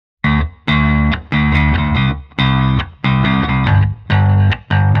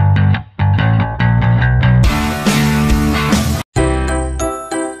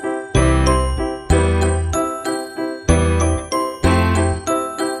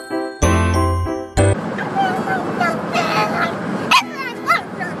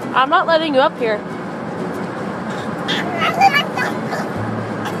I'm not letting you up here.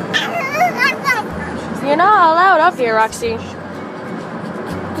 You're not allowed up here, Roxy.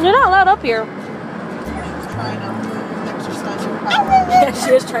 You're not allowed up here. Trying to exercise your power. Yeah,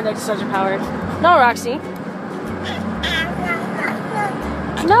 she is trying to exercise her power. No, Roxy.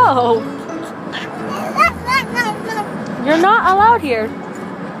 No. You're not allowed here.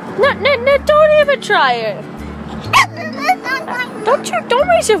 No, don't even try it. Don't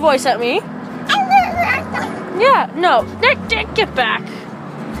raise your voice at me. Yeah, no. Get back.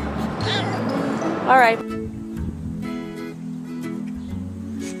 All right.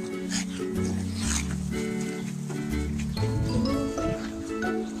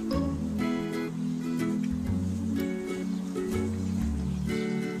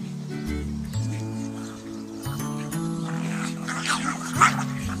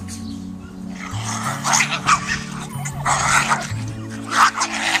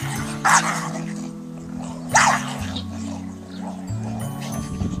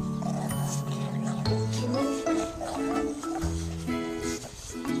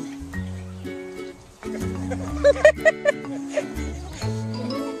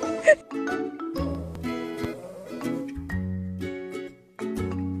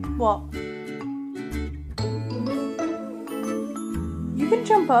 What? You can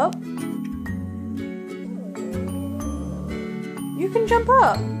jump up. You can jump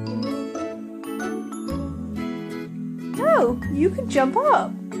up. No, you can jump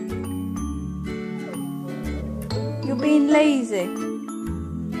up. You're being lazy.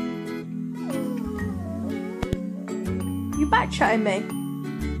 You back-chatting me?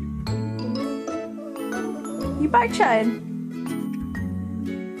 You back-chatting?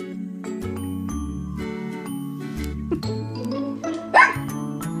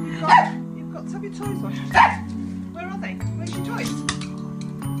 You've got to have your toys washed. Where are they? Where's your toys?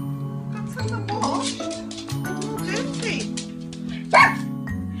 Got to have them washed. They're all dirty. Sorry.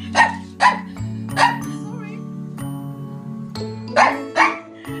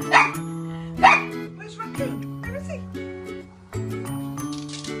 Where's Raccoon? Where is he?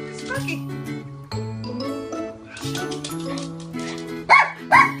 Where's Maggie?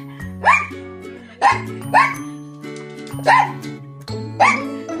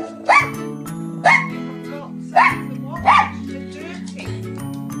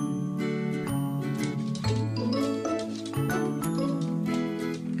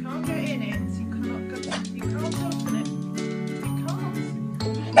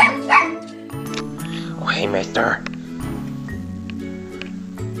 Hey, mister.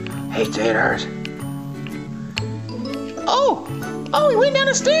 Hey, taters. Oh, he went down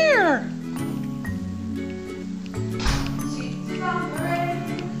the stair.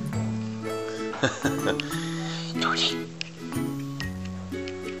 Georgie.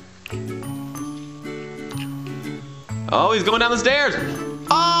 Oh, he's going down the stairs.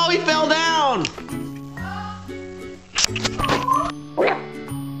 Oh, he fell down.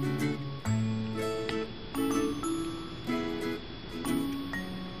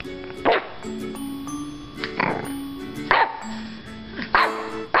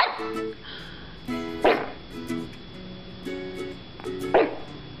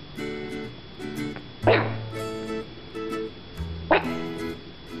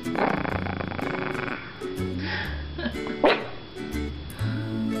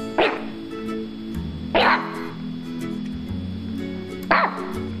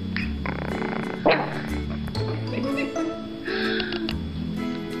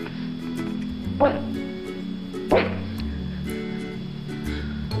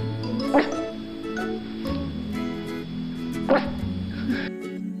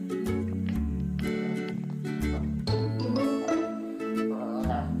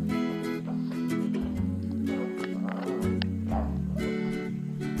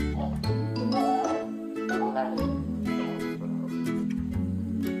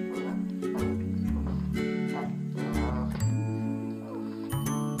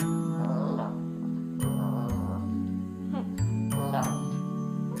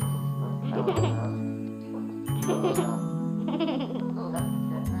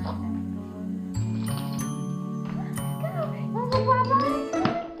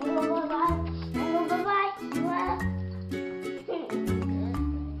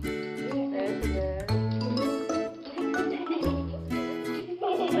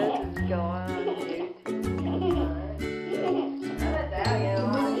 Go.